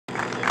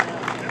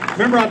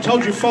Remember I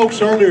told you folks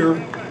earlier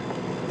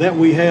that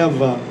we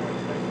have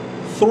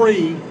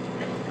 3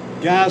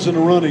 guys in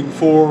the running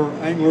for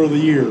Angler of the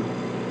Year,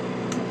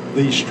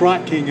 the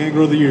Strike King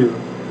Angler of the Year.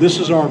 This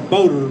is our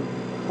boater,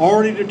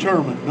 already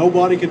determined.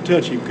 Nobody can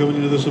touch him coming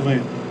into this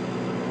event.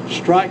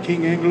 Strike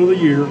King Angler of the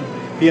Year.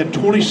 He had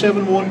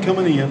 27-1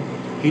 coming in.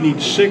 He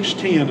needs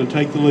 6'10" to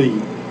take the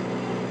lead.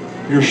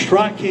 Your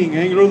Strike King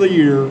Angler of the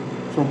Year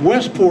from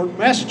Westport,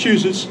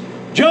 Massachusetts,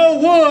 Joe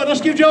Wood.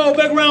 Let's give Joe a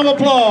big round of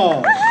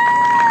applause.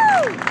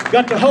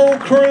 Got the whole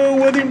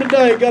crew with him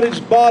today. Got his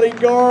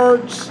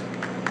bodyguards.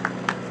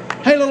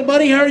 Hey, little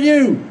buddy, how are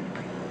you?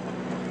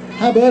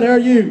 Hi, bud, how are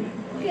you?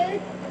 Good.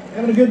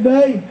 Having a good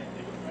day?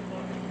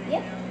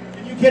 Yep.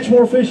 Can you catch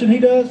more fish than he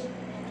does?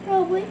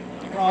 Probably.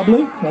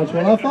 Probably. That's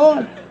what I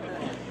thought.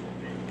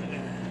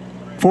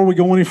 Before we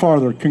go any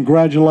farther,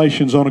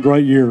 congratulations on a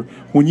great year.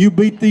 When you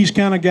beat these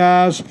kind of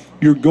guys,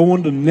 you're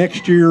going to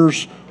next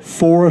year's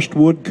Forrest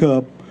Wood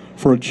Cup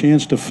for a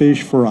chance to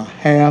fish for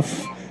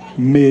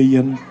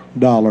 $500,000.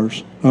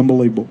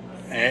 Unbelievable.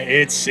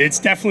 It's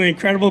definitely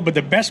incredible, but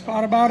the best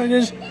part about it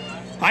is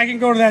I can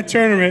go to that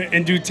tournament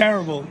and do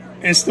terrible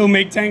and still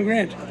make 10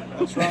 grand.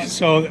 That's right.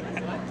 So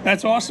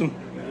that's awesome.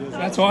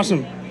 That's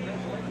awesome.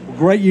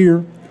 Great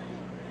year.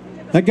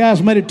 That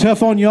guy's made it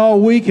tough on you all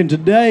week, and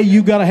today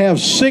you got to have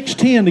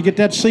 6'10" to get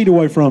that seat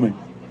away from him.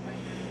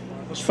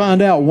 Let's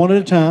find out one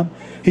at a time.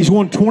 He's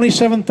won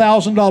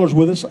 $27,000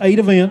 with us, 8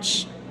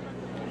 events,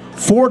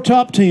 4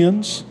 top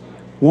 10s,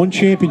 1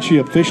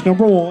 championship. Fish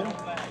number 1.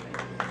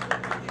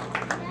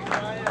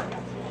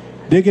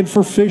 Digging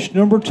for fish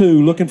number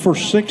 2, looking for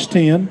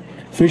 6'10".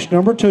 Fish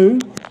number 2.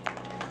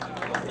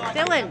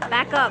 Dylan,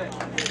 back up.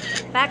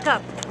 Back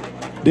up.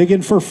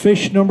 Digging for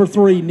fish number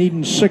 3,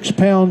 needing 6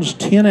 pounds,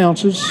 10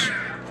 ounces.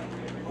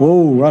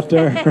 Whoa, right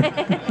there.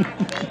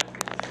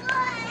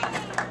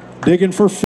 Digging for